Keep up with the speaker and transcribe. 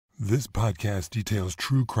This podcast details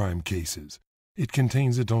true crime cases. It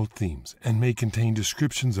contains adult themes and may contain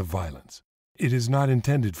descriptions of violence. It is not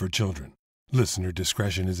intended for children. Listener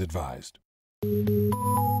discretion is advised.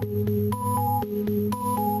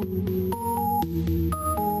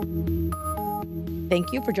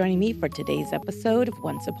 Thank you for joining me for today's episode of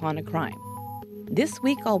Once Upon a Crime. This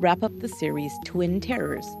week, I'll wrap up the series Twin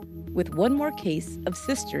Terrors with one more case of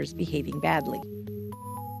sisters behaving badly.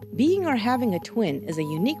 Being or having a twin is a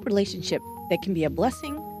unique relationship that can be a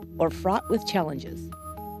blessing or fraught with challenges.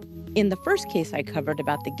 In the first case I covered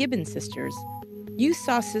about the Gibbons sisters, you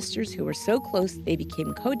saw sisters who were so close they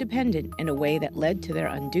became codependent in a way that led to their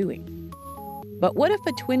undoing. But what if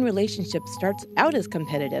a twin relationship starts out as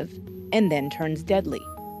competitive and then turns deadly?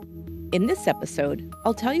 In this episode,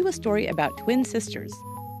 I'll tell you a story about twin sisters,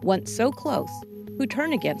 once so close, who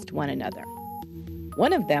turn against one another.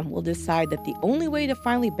 One of them will decide that the only way to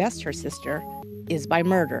finally best her sister is by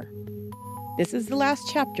murder. This is the last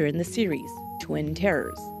chapter in the series, Twin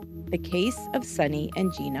Terrors, the case of Sunny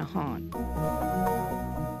and Gina Han.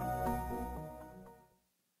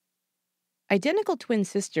 Identical twin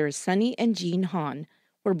sisters Sunny and Gina Han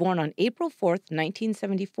were born on April 4,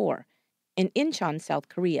 1974, in Incheon, South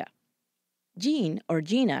Korea. Jean, or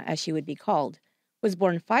Gina as she would be called, was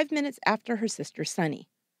born 5 minutes after her sister Sunny.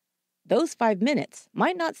 Those 5 minutes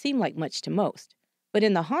might not seem like much to most, but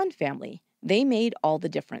in the Han family, they made all the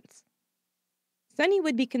difference. Sunny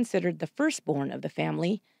would be considered the firstborn of the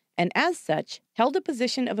family, and as such, held a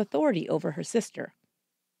position of authority over her sister.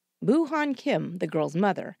 Boo Han Kim, the girl's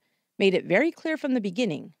mother, made it very clear from the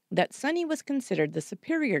beginning that Sunny was considered the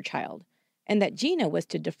superior child, and that Gina was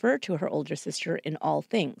to defer to her older sister in all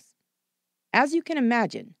things. As you can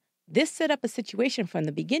imagine, this set up a situation from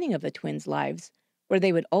the beginning of the twins' lives where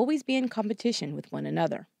they would always be in competition with one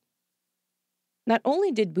another. Not only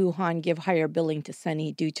did Boo Han give higher billing to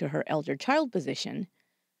Sunny due to her elder child position,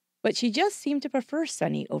 but she just seemed to prefer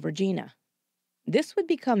Sunny over Gina. This would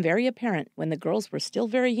become very apparent when the girls were still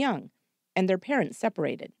very young and their parents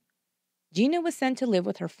separated. Gina was sent to live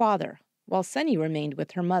with her father, while Sunny remained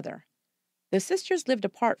with her mother. The sisters lived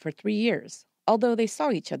apart for 3 years, although they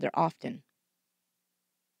saw each other often.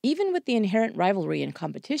 Even with the inherent rivalry and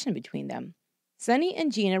competition between them, Sunny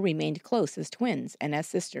and Gina remained close as twins and as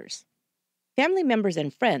sisters. Family members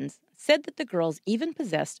and friends said that the girls even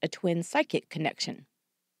possessed a twin psychic connection.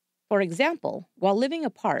 For example, while living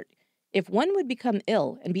apart, if one would become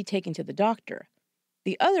ill and be taken to the doctor,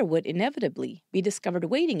 the other would inevitably be discovered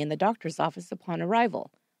waiting in the doctor's office upon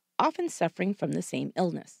arrival, often suffering from the same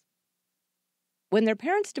illness. When their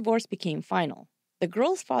parents' divorce became final, the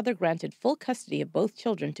girls' father granted full custody of both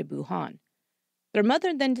children to Boo Han. Their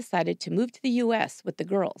mother then decided to move to the U.S. with the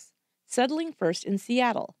girls, settling first in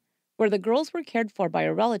Seattle, where the girls were cared for by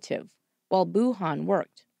a relative, while Boo Han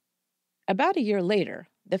worked. About a year later,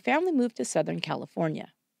 the family moved to Southern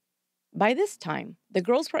California. By this time, the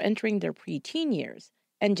girls were entering their preteen years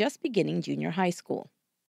and just beginning junior high school.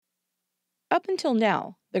 Up until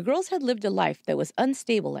now, the girls had lived a life that was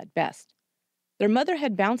unstable at best. Their mother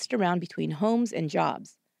had bounced around between homes and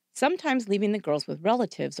jobs, sometimes leaving the girls with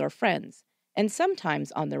relatives or friends, and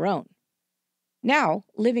sometimes on their own. Now,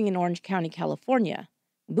 living in Orange County, California,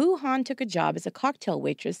 Boo Han took a job as a cocktail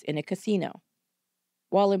waitress in a casino.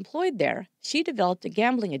 While employed there, she developed a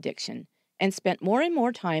gambling addiction and spent more and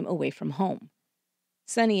more time away from home.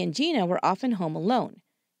 Sunny and Gina were often home alone,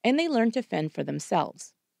 and they learned to fend for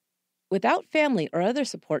themselves. Without family or other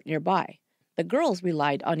support nearby, the girls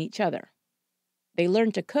relied on each other. They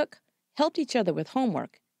learned to cook, helped each other with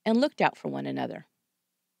homework, and looked out for one another.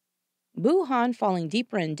 Boo Han, falling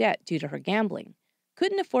deeper in debt due to her gambling,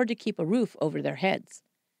 couldn't afford to keep a roof over their heads.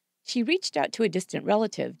 She reached out to a distant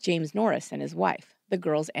relative, James Norris, and his wife, the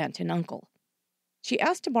girls' aunt and uncle. She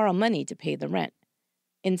asked to borrow money to pay the rent.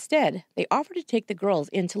 Instead, they offered to take the girls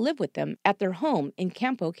in to live with them at their home in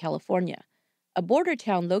Campo, California, a border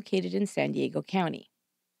town located in San Diego County.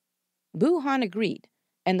 Boo Han agreed,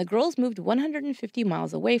 and the girls moved 150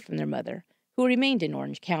 miles away from their mother, who remained in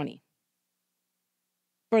Orange County.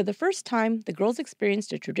 For the first time, the girls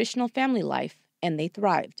experienced a traditional family life, and they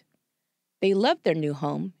thrived. They loved their new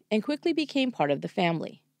home and quickly became part of the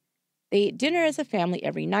family. They ate dinner as a family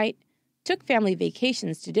every night, took family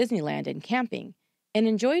vacations to Disneyland and camping, and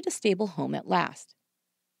enjoyed a stable home at last.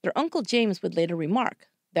 Their Uncle James would later remark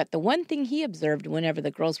that the one thing he observed whenever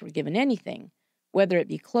the girls were given anything, whether it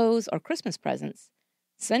be clothes or Christmas presents,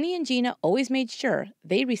 Sunny and Gina always made sure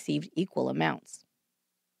they received equal amounts.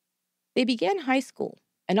 They began high school,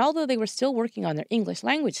 and although they were still working on their English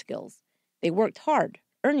language skills, they worked hard,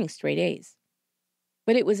 earning straight A's.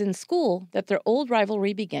 But it was in school that their old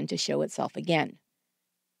rivalry began to show itself again.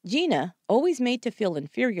 Gina, always made to feel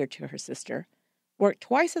inferior to her sister, worked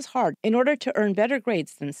twice as hard in order to earn better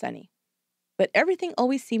grades than Sunny. But everything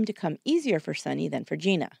always seemed to come easier for Sunny than for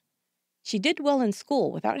Gina. She did well in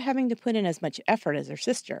school without having to put in as much effort as her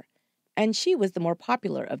sister, and she was the more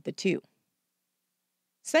popular of the two.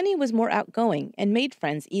 Sunny was more outgoing and made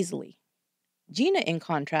friends easily. Gina, in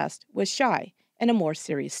contrast, was shy and a more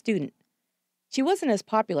serious student. She wasn't as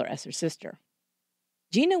popular as her sister.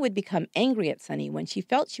 Gina would become angry at Sunny when she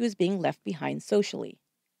felt she was being left behind socially.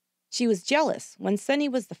 She was jealous when Sunny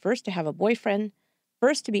was the first to have a boyfriend,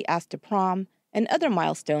 first to be asked to prom, and other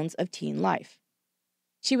milestones of teen life.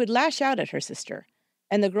 She would lash out at her sister,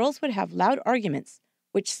 and the girls would have loud arguments,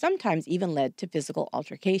 which sometimes even led to physical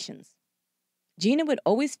altercations. Gina would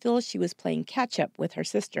always feel she was playing catch-up with her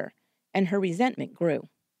sister, and her resentment grew.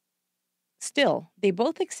 Still, they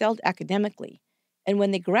both excelled academically, and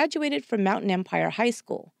when they graduated from Mountain Empire High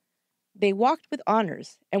School, they walked with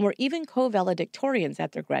honors and were even co-valedictorians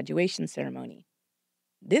at their graduation ceremony.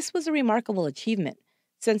 This was a remarkable achievement,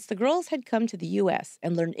 since the girls had come to the U.S.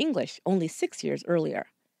 and learned English only 6 years earlier.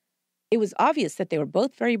 It was obvious that they were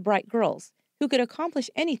both very bright girls who could accomplish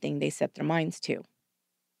anything they set their minds to.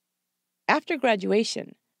 After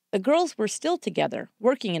graduation, the girls were still together,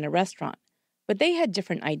 working in a restaurant, but they had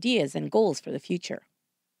different ideas and goals for the future.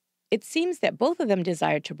 It seems that both of them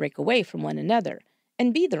desired to break away from one another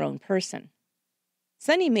and be their own person.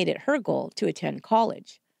 Sunny made it her goal to attend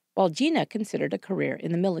college, while Gina considered a career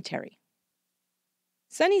in the military.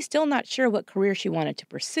 Sunny, still not sure what career she wanted to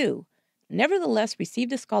pursue, nevertheless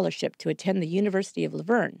received a scholarship to attend the University of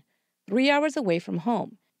Laverne, 3 hours away from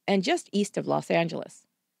home and just east of Los Angeles.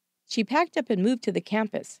 She packed up and moved to the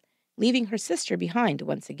campus, leaving her sister behind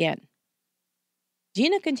once again.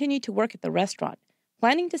 Gina continued to work at the restaurant,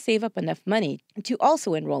 planning to save up enough money to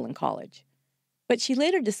also enroll in college. But she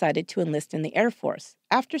later decided to enlist in the Air Force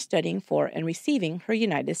after studying for and receiving her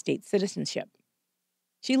United States citizenship.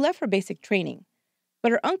 She left for basic training,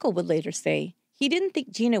 but her uncle would later say he didn't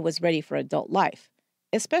think Gina was ready for adult life,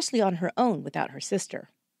 especially on her own without her sister.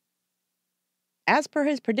 As per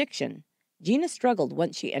his prediction, Gina struggled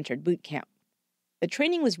once she entered boot camp. The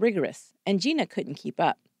training was rigorous, and Gina couldn't keep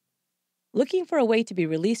up. Looking for a way to be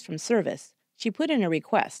released from service, she put in a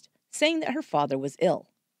request, saying that her father was ill.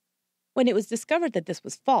 When it was discovered that this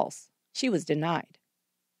was false, she was denied.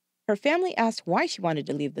 Her family asked why she wanted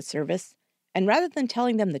to leave the service, and rather than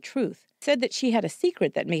telling them the truth, said that she had a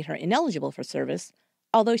secret that made her ineligible for service,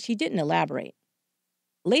 although she didn't elaborate.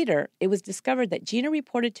 Later, it was discovered that Gina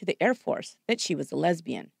reported to the Air Force that she was a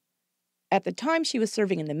lesbian. At the time she was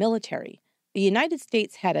serving in the military, the United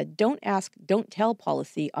States had a don't ask, don't tell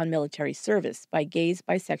policy on military service by gays,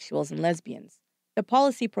 bisexuals, and lesbians. The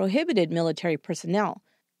policy prohibited military personnel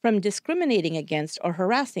from discriminating against or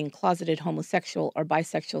harassing closeted homosexual or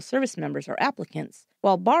bisexual service members or applicants,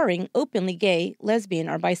 while barring openly gay, lesbian,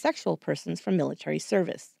 or bisexual persons from military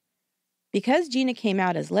service. Because Gina came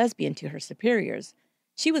out as lesbian to her superiors,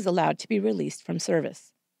 she was allowed to be released from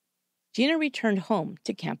service. Gina returned home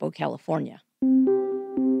to Campo, California.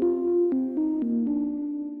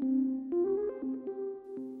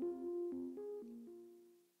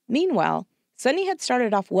 Meanwhile, Sunny had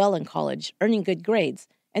started off well in college, earning good grades,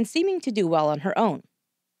 and seeming to do well on her own.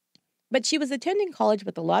 But she was attending college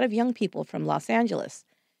with a lot of young people from Los Angeles,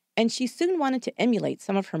 and she soon wanted to emulate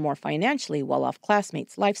some of her more financially well-off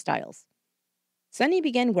classmates' lifestyles. Sunny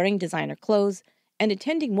began wearing designer clothes and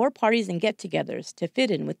attending more parties and get-togethers to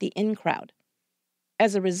fit in with the in crowd.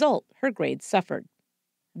 As a result, her grades suffered.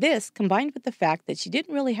 This, combined with the fact that she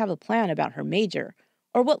didn't really have a plan about her major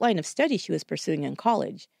or what line of study she was pursuing in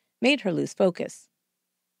college, made her lose focus.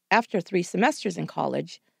 After 3 semesters in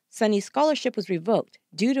college, Sunny's scholarship was revoked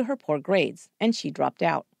due to her poor grades, and she dropped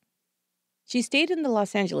out. She stayed in the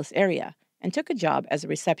Los Angeles area and took a job as a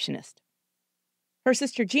receptionist. Her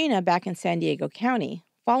sister Gina, back in San Diego County,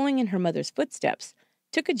 following in her mother's footsteps,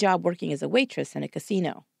 took a job working as a waitress in a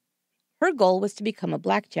casino. Her goal was to become a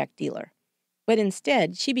blackjack dealer, but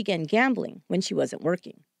instead she began gambling when she wasn't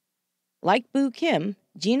working. Like Boo Kim,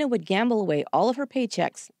 Gina would gamble away all of her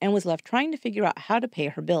paychecks and was left trying to figure out how to pay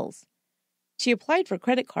her bills. She applied for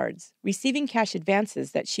credit cards, receiving cash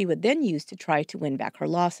advances that she would then use to try to win back her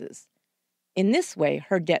losses. In this way,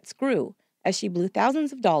 her debts grew as she blew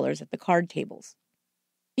thousands of dollars at the card tables.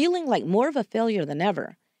 Feeling like more of a failure than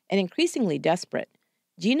ever, and increasingly desperate,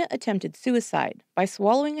 Gina attempted suicide by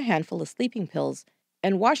swallowing a handful of sleeping pills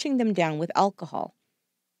and washing them down with alcohol.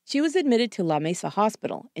 She was admitted to La Mesa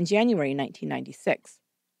Hospital in January 1996.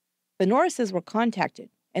 The Norrises were contacted,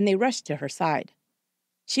 and they rushed to her side.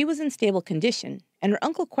 She was in stable condition, and her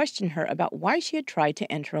uncle questioned her about why she had tried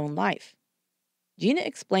to end her own life. Gina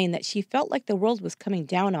explained that she felt like the world was coming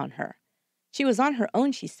down on her. She was on her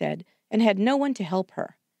own, she said, and had no one to help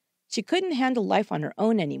her. She couldn't handle life on her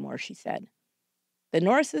own anymore, she said. The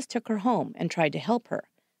Norrises took her home and tried to help her,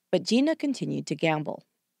 but Gina continued to gamble.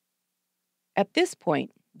 At this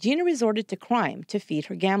point, Gina resorted to crime to feed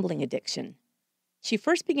her gambling addiction. She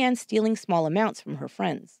first began stealing small amounts from her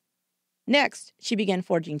friends. Next, she began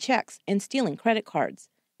forging checks and stealing credit cards,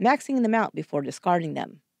 maxing them out before discarding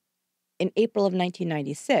them. In April of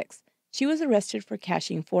 1996, she was arrested for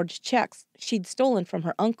cashing forged checks she'd stolen from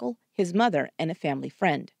her uncle, his mother, and a family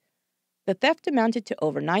friend. The theft amounted to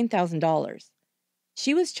over $9,000.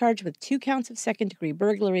 She was charged with 2 counts of second-degree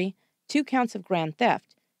burglary, 2 counts of grand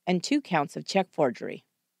theft, and 2 counts of check forgery.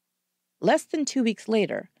 Less than 2 weeks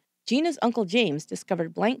later, Gina's Uncle James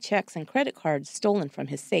discovered blank checks and credit cards stolen from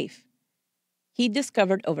his safe. He'd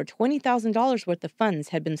discovered over $20,000 worth of funds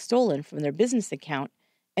had been stolen from their business account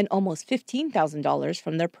and almost $15,000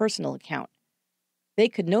 from their personal account. They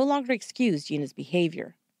could no longer excuse Gina's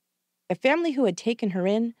behavior. The family who had taken her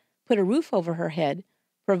in, put a roof over her head,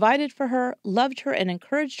 provided for her, loved her, and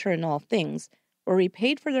encouraged her in all things, were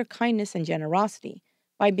repaid for their kindness and generosity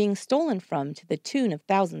by being stolen from to the tune of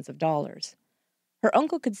thousands of dollars. Her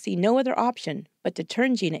uncle could see no other option but to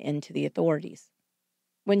turn Gina in to the authorities.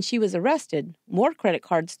 When she was arrested, more credit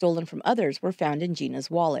cards stolen from others were found in Gina's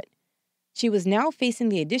wallet. She was now facing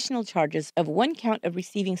the additional charges of 1 count of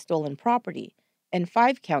receiving stolen property and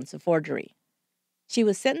 5 counts of forgery. She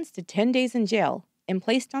was sentenced to 10 days in jail and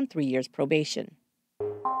placed on 3 years probation.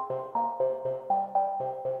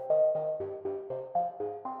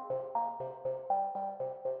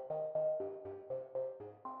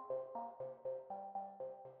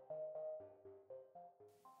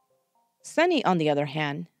 Sunny, on the other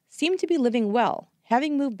hand, seemed to be living well,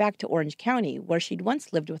 having moved back to Orange County, where she'd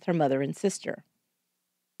once lived with her mother and sister.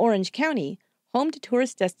 Orange County, home to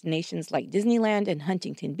tourist destinations like Disneyland and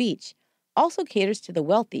Huntington Beach, also caters to the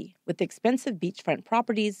wealthy with expensive beachfront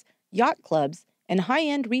properties, yacht clubs, and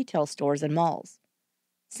high-end retail stores and malls.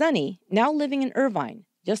 Sunny, now living in Irvine,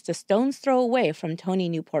 just a stone's throw away from Tony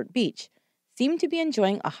Newport Beach, seemed to be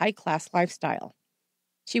enjoying a high-class lifestyle.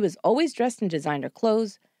 She was always dressed in designer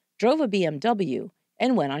clothes, drove a BMW,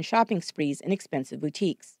 and went on shopping sprees in expensive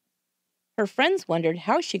boutiques. Her friends wondered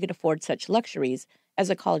how she could afford such luxuries as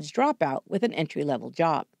a college dropout with an entry-level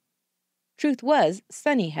job. Truth was,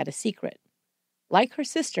 Sunny had a secret. Like her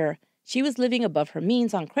sister, she was living above her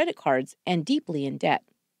means on credit cards and deeply in debt.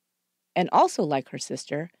 And also like her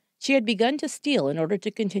sister, she had begun to steal in order to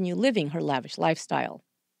continue living her lavish lifestyle.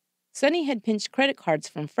 Sunny had pinched credit cards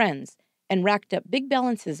from friends and racked up big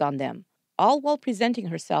balances on them, all while presenting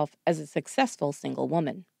herself as a successful single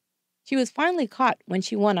woman. She was finally caught when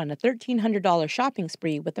she went on a $1,300 shopping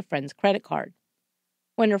spree with a friend's credit card.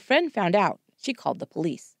 When her friend found out, she called the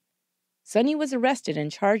police. Sunny was arrested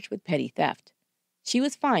and charged with petty theft. She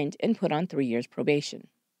was fined and put on 3 years probation.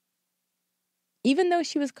 Even though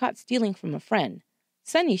she was caught stealing from a friend,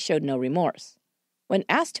 Sunny showed no remorse. When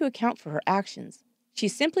asked to account for her actions, she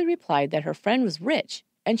simply replied that her friend was rich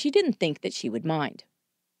and she didn't think that she would mind.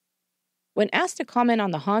 When asked to comment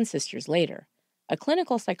on the Han sisters later, a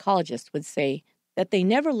clinical psychologist would say that they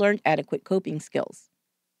never learned adequate coping skills.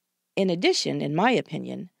 In addition, in my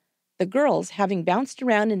opinion, the girls, having bounced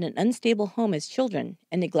around in an unstable home as children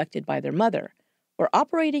and neglected by their mother, were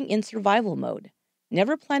operating in survival mode,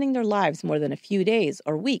 never planning their lives more than a few days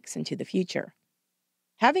or weeks into the future.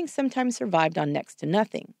 Having sometimes survived on next to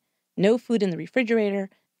nothing, no food in the refrigerator,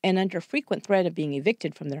 and under frequent threat of being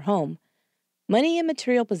evicted from their home, money and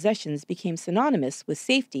material possessions became synonymous with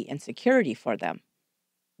safety and security for them.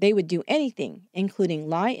 They would do anything, including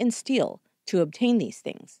lie and steal, to obtain these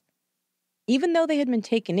things. Even though they had been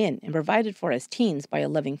taken in and provided for as teens by a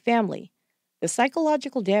loving family, the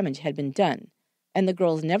psychological damage had been done, and the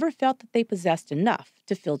girls never felt that they possessed enough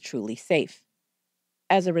to feel truly safe.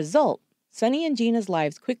 As a result, Sunny and Gina's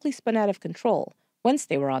lives quickly spun out of control once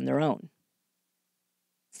they were on their own.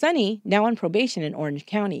 Sunny, now on probation in Orange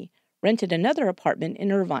County, rented another apartment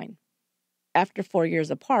in Irvine. After 4 years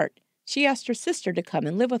apart, she asked her sister to come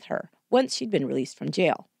and live with her once she'd been released from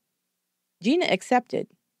jail. Gina accepted,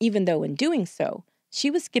 even though in doing so, she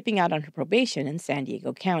was skipping out on her probation in San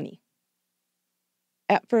Diego County.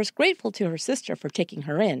 At first grateful to her sister for taking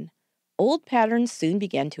her in, old patterns soon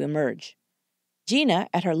began to emerge. Gina,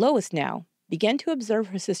 at her lowest now, began to observe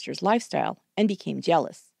her sister's lifestyle and became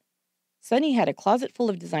jealous. Sunny had a closet full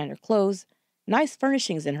of designer clothes, nice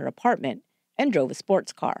furnishings in her apartment, and drove a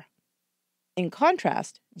sports car. In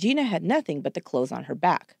contrast, Gina had nothing but the clothes on her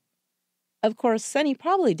back. Of course, Sunny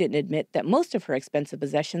probably didn't admit that most of her expensive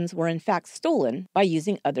possessions were in fact stolen by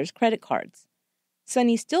using others' credit cards.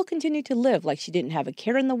 Sunny still continued to live like she didn't have a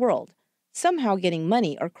care in the world, somehow getting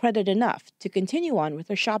money or credit enough to continue on with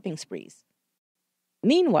her shopping sprees.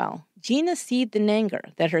 Meanwhile, Gina seethed in anger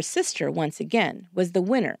that her sister, once again, was the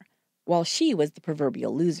winner, while she was the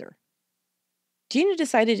proverbial loser. Gina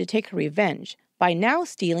decided to take her revenge by now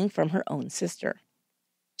stealing from her own sister.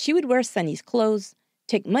 She would wear Sunny's clothes,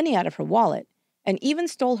 take money out of her wallet, and even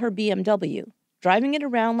stole her BMW, driving it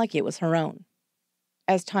around like it was her own.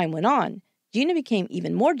 As time went on, Gina became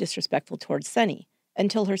even more disrespectful towards Sunny,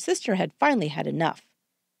 until her sister had finally had enough.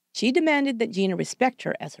 She demanded that Gina respect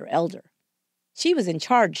her as her elder. She was in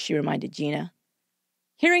charge, she reminded Gina.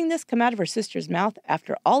 Hearing this come out of her sister's mouth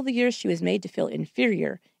after all the years she was made to feel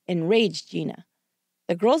inferior enraged Gina.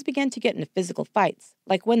 The girls began to get into physical fights,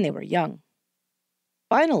 like when they were young.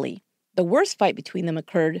 Finally, the worst fight between them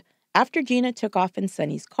occurred after Gina took off in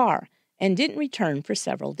Sunny's car and didn't return for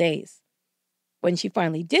several days. When she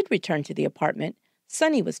finally did return to the apartment,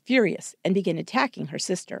 Sunny was furious and began attacking her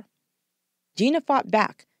sister. Gina fought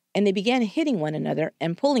back, and they began hitting one another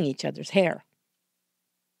and pulling each other's hair.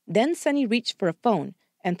 Then Sunny reached for a phone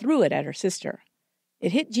and threw it at her sister.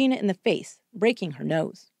 It hit Gina in the face, breaking her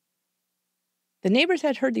nose. The neighbors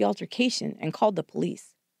had heard the altercation and called the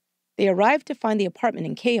police. They arrived to find the apartment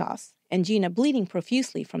in chaos and Gina bleeding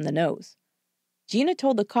profusely from the nose. Gina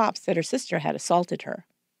told the cops that her sister had assaulted her.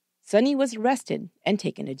 Sunny was arrested and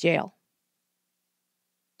taken to jail.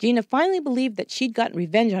 Gina finally believed that she'd gotten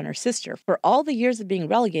revenge on her sister for all the years of being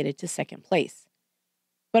relegated to second place.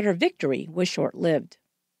 But her victory was short-lived.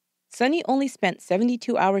 Sunny only spent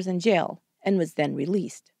 72 hours in jail and was then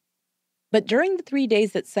released. But during the 3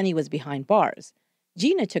 days that Sunny was behind bars,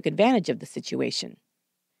 Gina took advantage of the situation.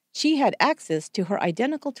 She had access to her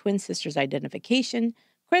identical twin sister's identification,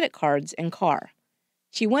 credit cards, and car.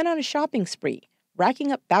 She went on a shopping spree,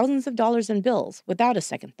 racking up thousands of dollars in bills without a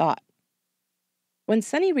second thought. When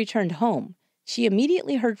Sunny returned home, she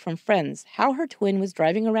immediately heard from friends how her twin was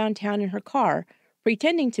driving around town in her car,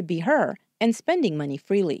 pretending to be her and spending money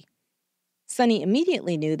freely. Sunny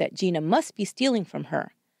immediately knew that Gina must be stealing from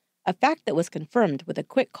her, a fact that was confirmed with a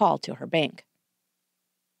quick call to her bank.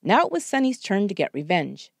 Now it was Sunny's turn to get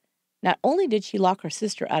revenge. Not only did she lock her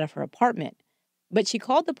sister out of her apartment, but she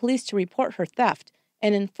called the police to report her theft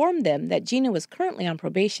and informed them that Gina was currently on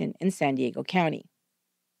probation in San Diego County.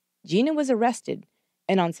 Gina was arrested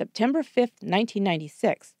and on September 5,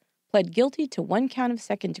 1996, pled guilty to 1 count of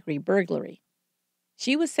second-degree burglary.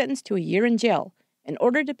 She was sentenced to a year in jail and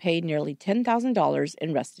ordered to pay nearly $10,000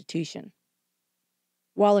 in restitution.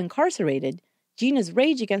 While incarcerated, Gina's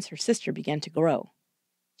rage against her sister began to grow.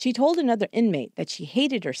 She told another inmate that she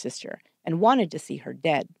hated her sister and wanted to see her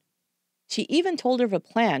dead. She even told her of a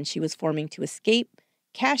plan she was forming to escape,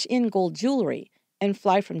 cash in gold jewelry, and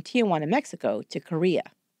fly from Tijuana, Mexico, to Korea.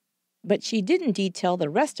 But she didn't detail the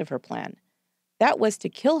rest of her plan. That was to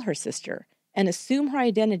kill her sister and assume her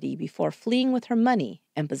identity before fleeing with her money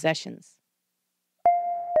and possessions.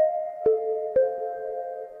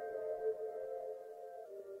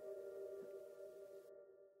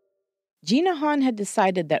 Gina Han had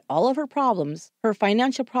decided that all of her problems, her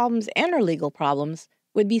financial problems and her legal problems,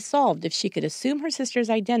 would be solved if she could assume her sister's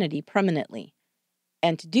identity permanently.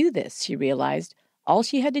 And to do this, she realized, all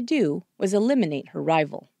she had to do was eliminate her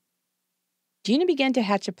rival. Gina began to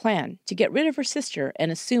hatch a plan to get rid of her sister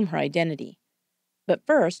and assume her identity. But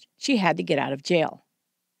first, she had to get out of jail.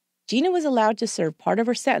 Gina was allowed to serve part of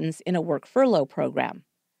her sentence in a work furlough program.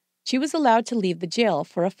 She was allowed to leave the jail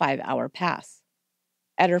for a 5-hour pass.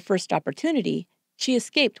 At her first opportunity, she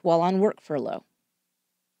escaped while on work furlough.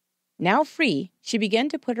 Now free, she began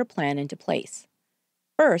to put her plan into place.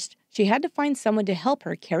 First, she had to find someone to help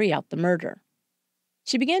her carry out the murder.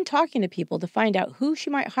 She began talking to people to find out who she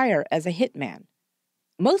might hire as a hitman.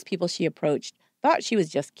 Most people she approached thought she was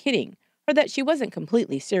just kidding or that she wasn't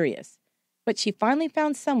completely serious, but she finally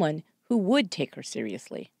found someone who would take her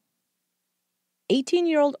seriously.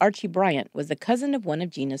 18-year-old Archie Bryant was the cousin of one of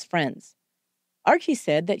Gina's friends. Archie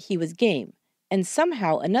said that he was game, and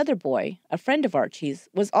somehow another boy, a friend of Archie's,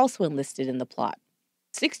 was also enlisted in the plot.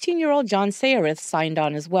 16-year-old John Sayerith signed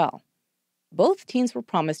on as well. Both teens were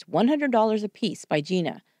promised $100 apiece by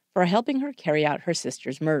Gina for helping her carry out her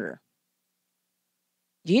sister's murder.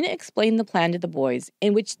 Gina explained the plan to the boys,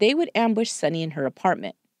 in which they would ambush Sunny in her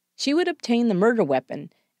apartment. She would obtain the murder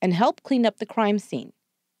weapon and help clean up the crime scene.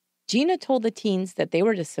 Gina told the teens that they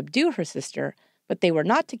were to subdue her sister, but they were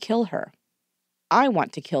not to kill her. "I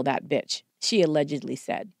want to kill that bitch," she allegedly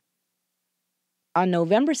said. On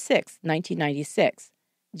November 6, 1996,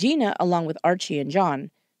 Gina, along with Archie and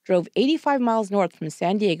John, drove 85 miles north from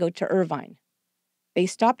San Diego to Irvine. They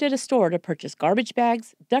stopped at a store to purchase garbage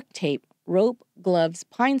bags, duct tape, rope, gloves,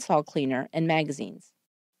 pine saw cleaner, and magazines.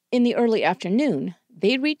 In the early afternoon,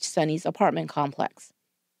 they reached Sonny's apartment complex.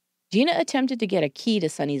 Gina attempted to get a key to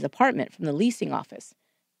Sonny's apartment from the leasing office,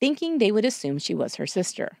 thinking they would assume she was her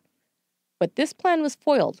sister. But this plan was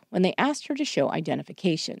foiled when they asked her to show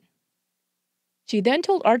identification. She then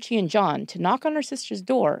told Archie and John to knock on her sister's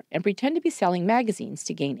door and pretend to be selling magazines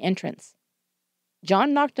to gain entrance.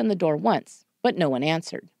 John knocked on the door once, but no one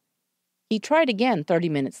answered. He tried again 30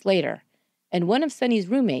 minutes later, and one of Sonny's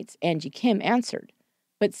roommates, Angie Kim, answered,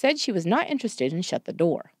 but said she was not interested and shut the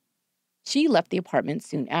door. She left the apartment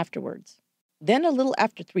soon afterwards. Then, a little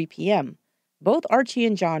after 3 p.m., both Archie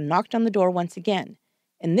and John knocked on the door once again,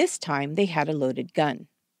 and this time they had a loaded gun.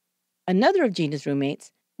 Another of Gina's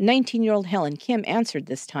roommates, 19-year-old Helen Kim, answered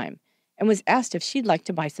this time and was asked if she'd like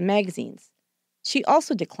to buy some magazines. She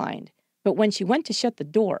also declined, but when she went to shut the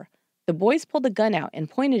door, the boys pulled a gun out and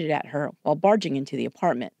pointed it at her while barging into the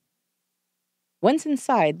apartment. Once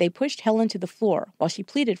inside, they pushed Helen to the floor while she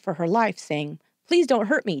pleaded for her life, saying, "Please don't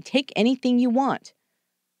hurt me. Take anything you want."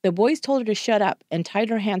 The boys told her to shut up and tied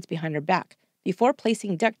her hands behind her back before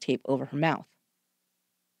placing duct tape over her mouth.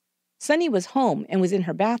 Sonny was home and was in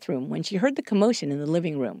her bathroom when she heard the commotion in the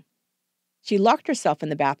living room. She locked herself in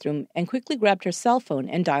the bathroom and quickly grabbed her cell phone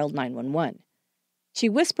and dialed 911. She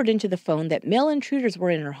whispered into the phone that male intruders were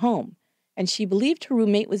in her home, and she believed her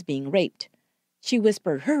roommate was being raped. She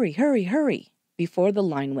whispered, "Hurry, hurry, hurry," before the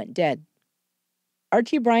line went dead.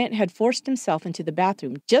 Archie Bryant had forced himself into the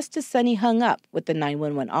bathroom just as Sonny hung up with the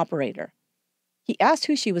 911 operator. He asked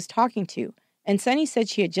who she was talking to, and Sonny said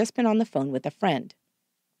she had just been on the phone with a friend.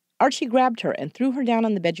 Archie grabbed her and threw her down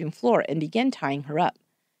on the bedroom floor and began tying her up.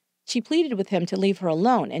 She pleaded with him to leave her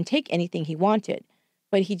alone and take anything he wanted,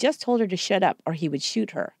 but he just told her to shut up or he would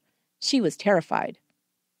shoot her. She was terrified.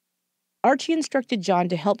 Archie instructed John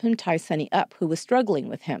to help him tie Sonny up, who was struggling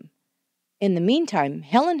with him. In the meantime,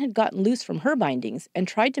 Helen had gotten loose from her bindings and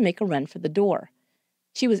tried to make a run for the door.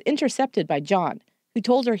 She was intercepted by John, who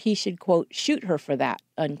told her he should, quote, "shoot her for that,"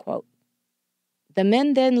 unquote. The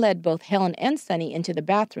men then led both Helen and Sonny into the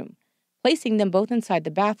bathroom, placing them both inside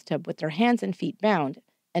the bathtub with their hands and feet bound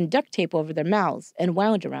and duct tape over their mouths and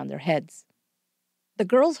wound around their heads. The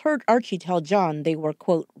girls heard Archie tell John they were,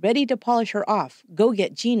 quote, "ready to polish her off. Go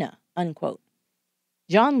get Gina," unquote.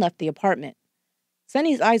 John left the apartment.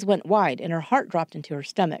 Sonny's eyes went wide and her heart dropped into her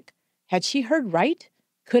stomach. Had she heard right?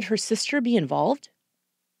 Could her sister be involved?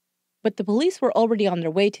 But the police were already on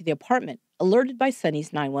their way to the apartment, alerted by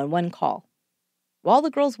Sonny's 911 call. While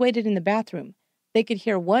the girls waited in the bathroom, they could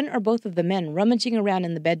hear one or both of the men rummaging around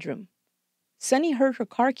in the bedroom. Sonny heard her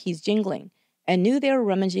car keys jingling and knew they were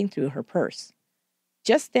rummaging through her purse.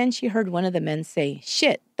 Just then she heard one of the men say,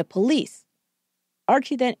 "Shit, the police."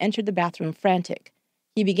 Archie then entered the bathroom frantic.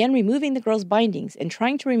 He began removing the girls' bindings and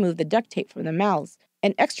trying to remove the duct tape from their mouths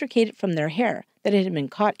and extricate it from their hair that it had been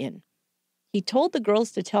caught in. He told the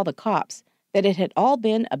girls to tell the cops that it had all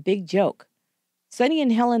been a big joke. Sonny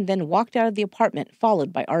and Helen then walked out of the apartment,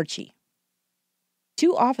 followed by Archie.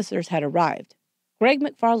 2 officers had arrived, Greg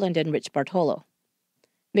McFarland and Rich Bartolo.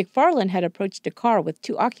 McFarland had approached a car with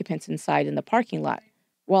 2 occupants inside in the parking lot,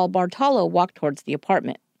 while Bartolo walked towards the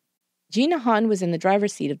apartment. Gina Han was in the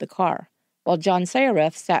driver's seat of the car, while John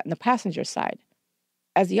Sayareth sat in the passenger side.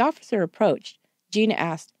 As the officer approached, Gina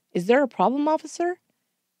asked, "Is there a problem, officer?"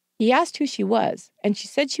 He asked who she was, and she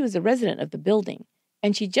said she was a resident of the building,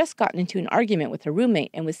 and she'd just gotten into an argument with her roommate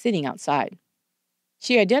and was sitting outside.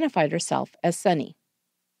 She identified herself as Sonny.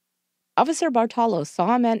 Officer Bartolo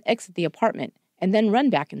saw a man exit the apartment and then run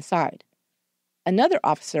back inside. Another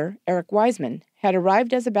officer, Eric Wiseman, had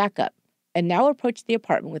arrived as a backup and now approached the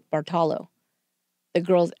apartment with Bartolo. The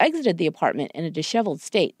girls exited the apartment in a disheveled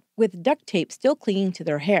state, with duct tape still clinging to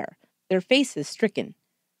their hair, their faces stricken.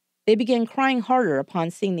 They began crying harder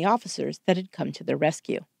upon seeing the officers that had come to their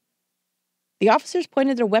rescue. The officers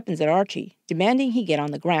pointed their weapons at Archie, demanding he get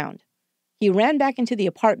on the ground. He ran back into the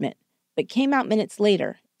apartment, but came out minutes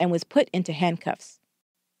later and was put into handcuffs.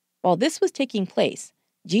 While this was taking place,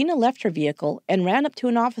 Gina left her vehicle and ran up to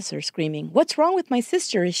an officer screaming, "What's wrong with my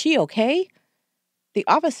sister? Is she okay?" The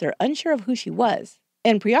officer, unsure of who she was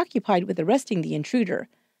and preoccupied with arresting the intruder,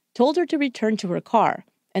 told her to return to her car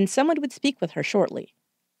and someone would speak with her shortly.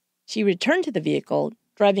 She returned to the vehicle,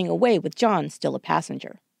 driving away with John still a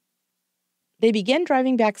passenger. They began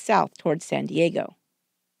driving back south towards San Diego.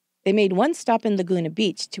 They made one stop in Laguna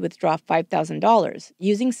Beach to withdraw $5,000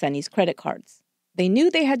 using Sonny's credit cards. They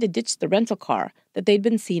knew they had to ditch the rental car that they'd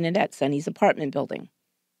been seen in at Sonny's apartment building.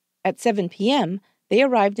 At 7 p.m., they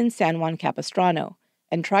arrived in San Juan Capistrano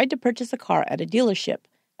and tried to purchase a car at a dealership,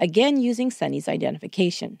 again using Sonny's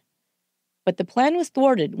identification. But the plan was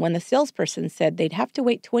thwarted when the salesperson said they'd have to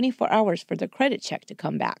wait 24 hours for their credit check to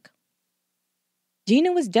come back.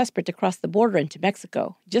 Gina was desperate to cross the border into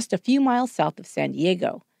Mexico, just a few miles south of San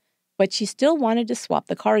Diego, but she still wanted to swap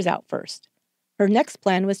the cars out first. Her next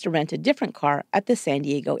plan was to rent a different car at the San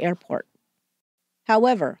Diego airport.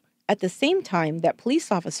 However, at the same time that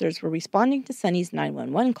police officers were responding to Sunny's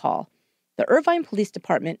 911 call, the Irvine Police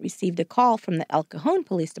Department received a call from the El Cajon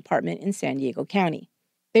Police Department in San Diego County.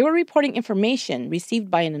 They were reporting information received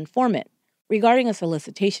by an informant regarding a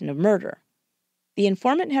solicitation of murder. The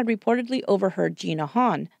informant had reportedly overheard Gina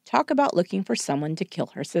Han talk about looking for someone to kill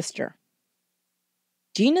her sister.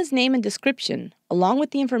 Gina's name and description, along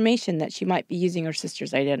with the information that she might be using her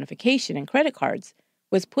sister's identification and credit cards,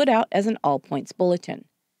 was put out as an all-points bulletin.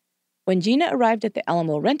 When Gina arrived at the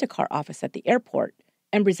Alamo Rent-A-Car office at the airport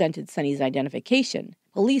and presented Sunny's identification,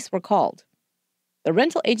 police were called. The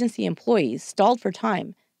rental agency employees stalled for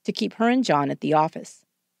time to keep her and John at the office.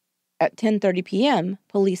 At 10:30 p.m.,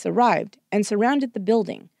 police arrived and surrounded the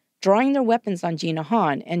building, drawing their weapons on Gina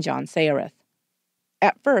Han and John Sayareth.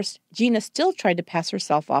 At first, Gina still tried to pass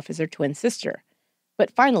herself off as her twin sister, but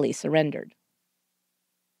finally surrendered.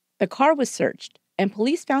 The car was searched, and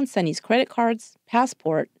police found Sunny's credit cards,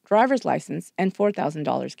 passport, driver's license, and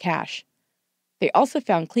 $4,000 cash. They also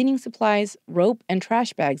found cleaning supplies, rope, and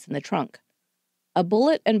trash bags in the trunk. A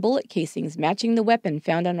bullet and bullet casings matching the weapon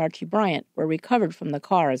found on Archie Bryant were recovered from the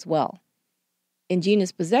car as well. In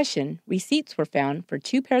Gina's possession, receipts were found for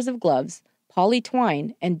 2 pairs of gloves, poly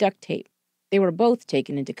twine, and duct tape. They were both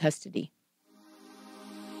taken into custody.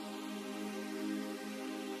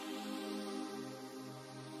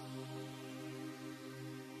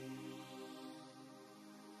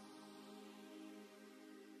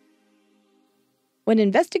 When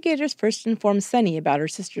investigators first informed Sunny about her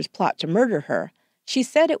sister's plot to murder her, she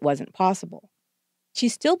said it wasn't possible. She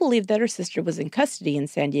still believed that her sister was in custody in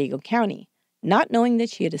San Diego County, not knowing that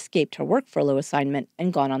she had escaped her work furlough assignment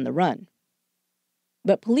and gone on the run.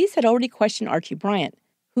 But police had already questioned Archie Bryant,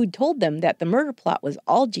 who'd told them that the murder plot was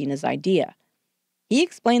all Gina's idea. He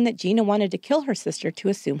explained that Gina wanted to kill her sister to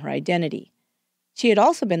assume her identity. She had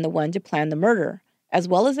also been the one to plan the murder, as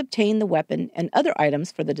well as obtain the weapon and other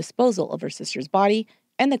items for the disposal of her sister's body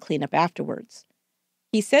and the cleanup afterwards.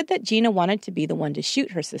 He said that Gina wanted to be the one to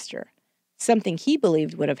shoot her sister, something he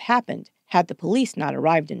believed would have happened had the police not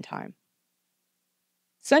arrived in time.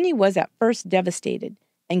 Sunny was at first devastated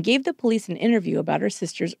and gave the police an interview about her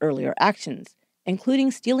sister's earlier actions,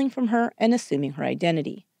 including stealing from her and assuming her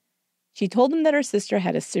identity. She told them that her sister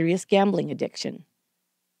had a serious gambling addiction.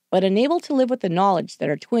 But unable to live with the knowledge that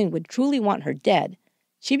her twin would truly want her dead,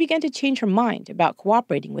 she began to change her mind about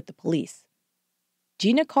cooperating with the police.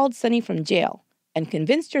 Gina called Sunny from jail and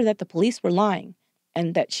convinced her that the police were lying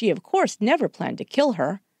and that she, of course, never planned to kill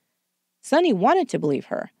her. Sunny wanted to believe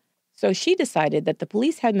her, so she decided that the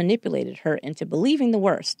police had manipulated her into believing the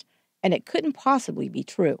worst, and it couldn't possibly be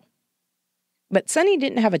true. But Sunny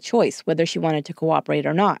didn't have a choice whether she wanted to cooperate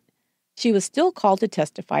or not. She was still called to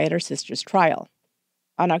testify at her sister's trial.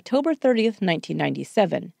 On October 30th,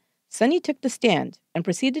 1997, Sunny took the stand and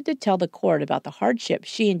proceeded to tell the court about the hardships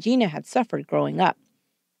she and Gina had suffered growing up,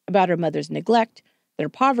 about her mother's neglect, their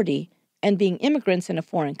poverty, and being immigrants in a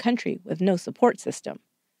foreign country with no support system.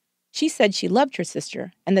 She said she loved her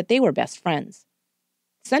sister and that they were best friends.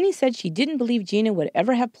 Sunny said she didn't believe Gina would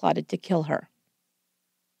ever have plotted to kill her.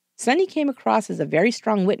 Sunny came across as a very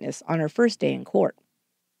strong witness on her first day in court.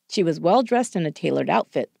 She was well-dressed in a tailored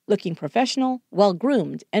outfit, looking professional,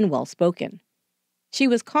 well-groomed, and well-spoken. She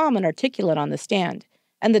was calm and articulate on the stand,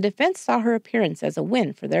 and the defense saw her appearance as a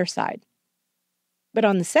win for their side. But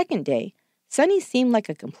on the second day, Sunny seemed like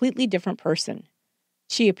a completely different person.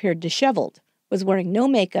 She appeared disheveled, was wearing no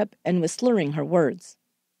makeup, and was slurring her words.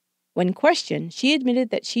 When questioned, she admitted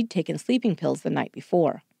that she'd taken sleeping pills the night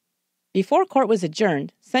before. Before court was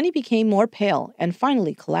adjourned, Sunny became more pale and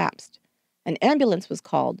finally collapsed. An ambulance was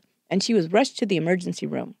called, and she was rushed to the emergency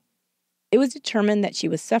room. It was determined that she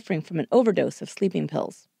was suffering from an overdose of sleeping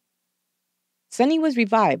pills. Sunny was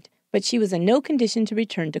revived, but she was in no condition to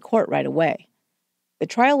return to court right away. The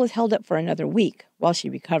trial was held up for another week while she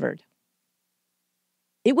recovered.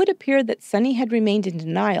 It would appear that Sunny had remained in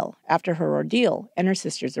denial after her ordeal and her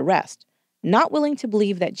sister's arrest, not willing to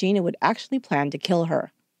believe that Gina would actually plan to kill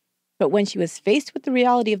her. But when she was faced with the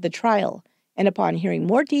reality of the trial, and upon hearing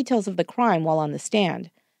more details of the crime while on the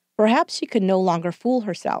stand, perhaps she could no longer fool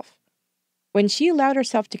herself. When she allowed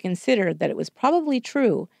herself to consider that it was probably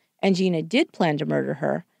true and Gina did plan to murder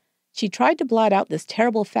her, she tried to blot out this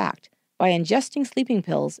terrible fact by ingesting sleeping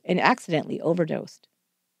pills and accidentally overdosed.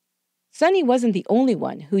 Sunny wasn't the only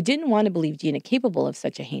one who didn't want to believe Gina capable of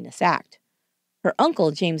such a heinous act. Her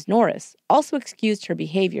uncle, James Norris, also excused her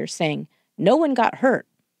behavior, saying no one got hurt,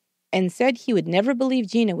 and said he would never believe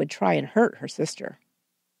Gina would try and hurt her sister.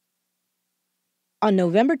 On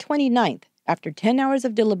November 29th, after 10 hours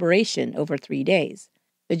of deliberation over 3 days,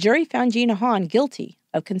 the jury found Gina Han guilty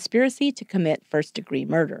of conspiracy to commit first-degree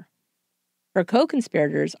murder. Her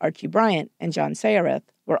co-conspirators, Archie Bryant and John Sayareth,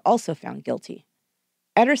 were also found guilty.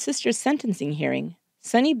 At her sister's sentencing hearing,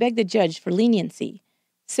 Sunny begged the judge for leniency,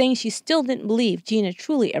 saying she still didn't believe Gina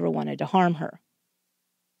truly ever wanted to harm her.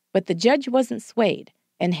 But the judge wasn't swayed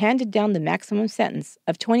and handed down the maximum sentence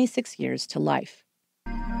of 26 years to life.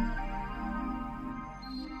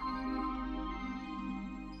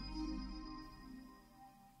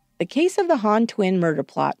 The case of the Han twin murder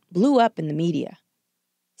plot blew up in the media.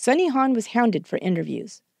 Sunny Han was hounded for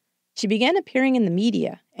interviews. She began appearing in the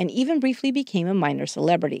media and even briefly became a minor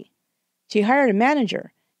celebrity. She hired a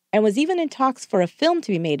manager and was even in talks for a film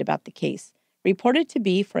to be made about the case, reported to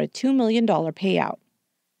be for a $2 million payout.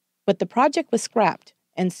 But the project was scrapped,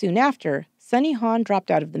 and soon after, Sunny Han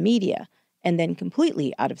dropped out of the media and then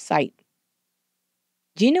completely out of sight.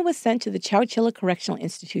 Gina was sent to the Chowchilla Correctional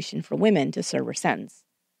Institution for Women to serve her sentence.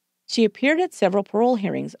 She appeared at several parole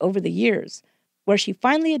hearings over the years, where she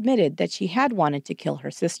finally admitted that she had wanted to kill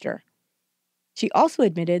her sister. She also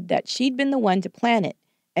admitted that she'd been the one to plan it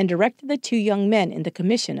and directed the two young men in the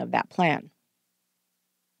commission of that plan.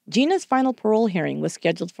 Gina's final parole hearing was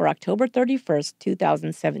scheduled for October 31,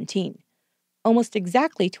 2017, almost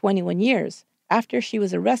exactly 21 years after she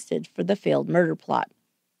was arrested for the failed murder plot.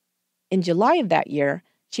 In July of that year,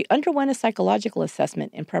 she underwent a psychological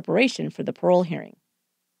assessment in preparation for the parole hearing.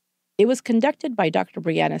 It was conducted by Dr.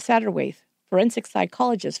 Brianna Satterwaith, forensic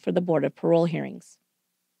psychologist for the Board of Parole Hearings.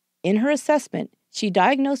 In her assessment, she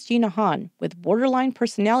diagnosed Gina Han with borderline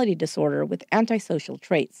personality disorder with antisocial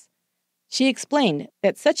traits. She explained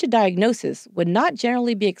that such a diagnosis would not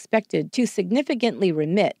generally be expected to significantly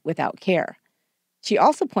remit without care. She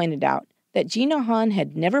also pointed out that Gina Han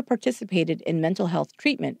had never participated in mental health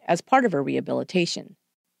treatment as part of her rehabilitation.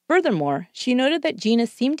 Furthermore, she noted that Gina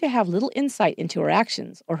seemed to have little insight into her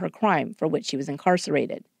actions or her crime for which she was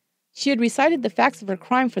incarcerated. She had recited the facts of her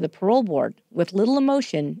crime for the parole board with little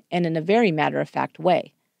emotion and in a very matter-of-fact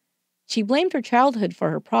way. She blamed her childhood for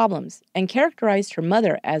her problems and characterized her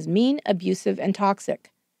mother as mean, abusive, and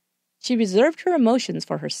toxic. She reserved her emotions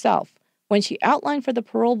for herself when she outlined for the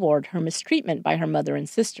parole board her mistreatment by her mother and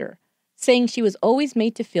sister, saying she was always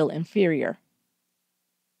made to feel inferior.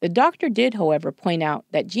 The doctor did, however, point out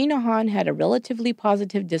that Gina Han had a relatively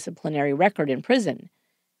positive disciplinary record in prison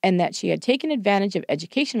and that she had taken advantage of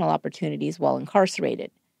educational opportunities while incarcerated.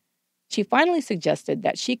 She finally suggested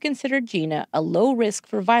that she considered Gina a low risk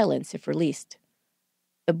for violence if released.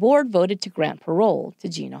 The board voted to grant parole to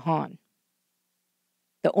Gina Han.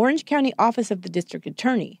 The Orange County Office of the District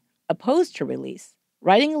Attorney opposed her release,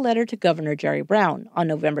 writing a letter to Governor Jerry Brown on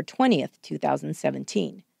November 20,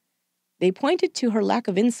 2017. They pointed to her lack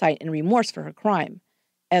of insight and remorse for her crime,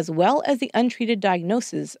 as well as the untreated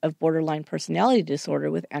diagnosis of borderline personality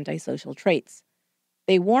disorder with antisocial traits.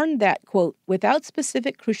 They warned that, quote, without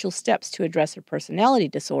specific crucial steps to address her personality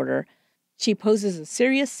disorder, she poses a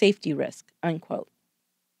serious safety risk, unquote.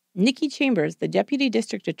 Nikki Chambers, the deputy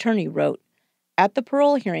district attorney, wrote, at the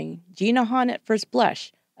parole hearing, Gina Han at first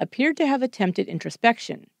blush appeared to have attempted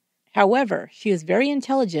introspection. However, she is very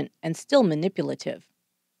intelligent and still manipulative.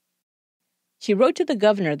 She wrote to the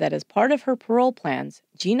governor that as part of her parole plans,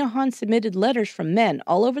 Gina Han submitted letters from men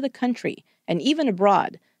all over the country and even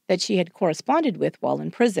abroad that she had corresponded with while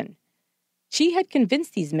in prison. She had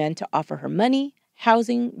convinced these men to offer her money,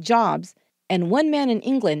 housing, jobs, and one man in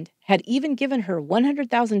England had even given her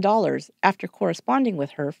 $100,000 after corresponding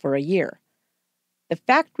with her for a year. The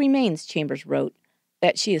fact remains, Chambers wrote,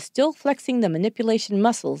 that she is still flexing the manipulation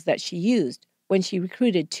muscles that she used when she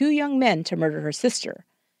recruited two young men to murder her sister,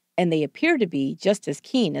 and they appear to be just as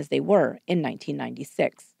keen as they were in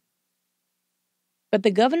 1996. But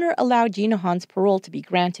the governor allowed Gina Han's parole to be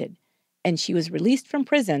granted, and she was released from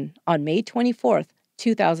prison on May 24,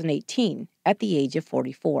 2018, at the age of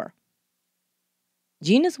 44.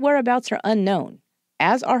 Gina's whereabouts are unknown,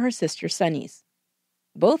 as are her sister Sunny's.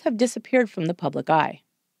 Both have disappeared from the public eye.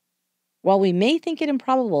 While we may think it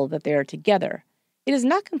improbable that they are together, it is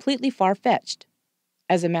not completely far-fetched.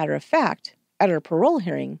 As a matter of fact, at her parole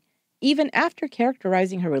hearing, even after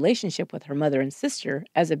characterizing her relationship with her mother and sister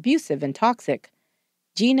as abusive and toxic,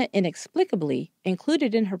 Gina inexplicably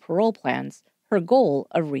included in her parole plans her goal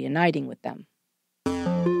of reuniting with them.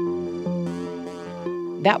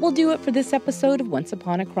 That will do it for this episode of Once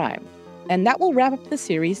Upon a Crime, and that will wrap up the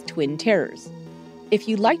series Twin Terrors. If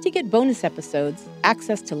you'd like to get bonus episodes,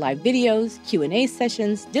 access to live videos, Q&A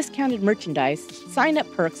sessions, discounted merchandise, sign-up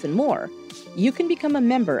perks, and more, you can become a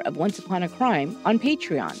member of Once Upon a Crime on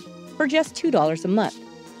Patreon for just $2 a month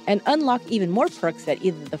and unlock even more perks at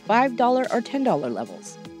either the $5 or $10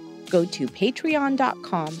 levels. Go to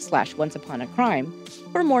patreon.com/onceuponacrime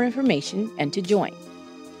for more information and to join.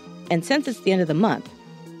 And since it's the end of the month,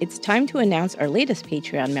 it's time to announce our latest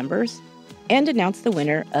Patreon members and announce the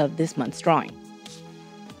winner of this month's drawing.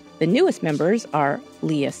 The newest members are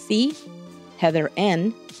Leah C., Heather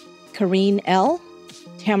N., Kareen L.,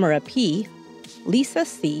 Tamara P., Lisa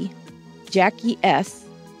C., Jackie S.,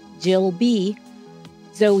 Jill B.,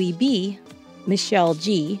 Zoe B., Michelle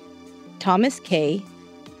G., Thomas K.,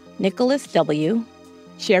 Nicholas W.,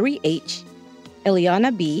 Sherry H.,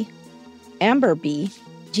 Eliana B., Amber B.,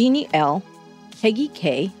 Jeannie L., Peggy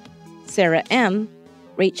K., Sarah M.,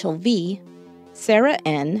 Rachel V., Sarah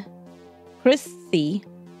N., Chris C.,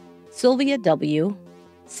 Sylvia W.,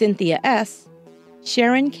 Cynthia S.,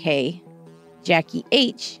 Sharon K., Jackie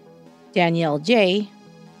H., Danielle J.,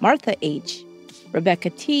 Martha H., Rebecca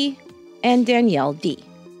T., and Danielle D.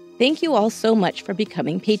 Thank you all so much for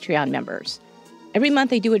becoming Patreon members. Every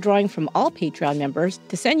month I do a drawing from all Patreon members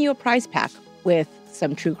to send you a prize pack with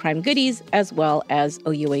some true crime goodies as well as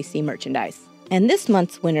OUAC merchandise. And this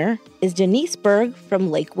month's winner is Denise Berg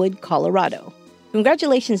from Lakewood, Colorado.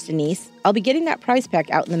 Congratulations, Denise. I'll be getting that prize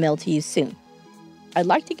pack out in the mail to you soon. I'd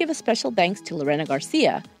like to give a special thanks to Lorena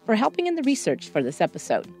Garcia for helping in the research for this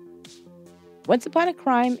episode. Once Upon a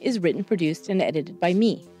Crime is written, produced, and edited by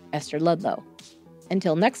me, Esther Ludlow.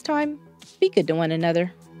 Until next time, be good to one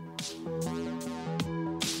another.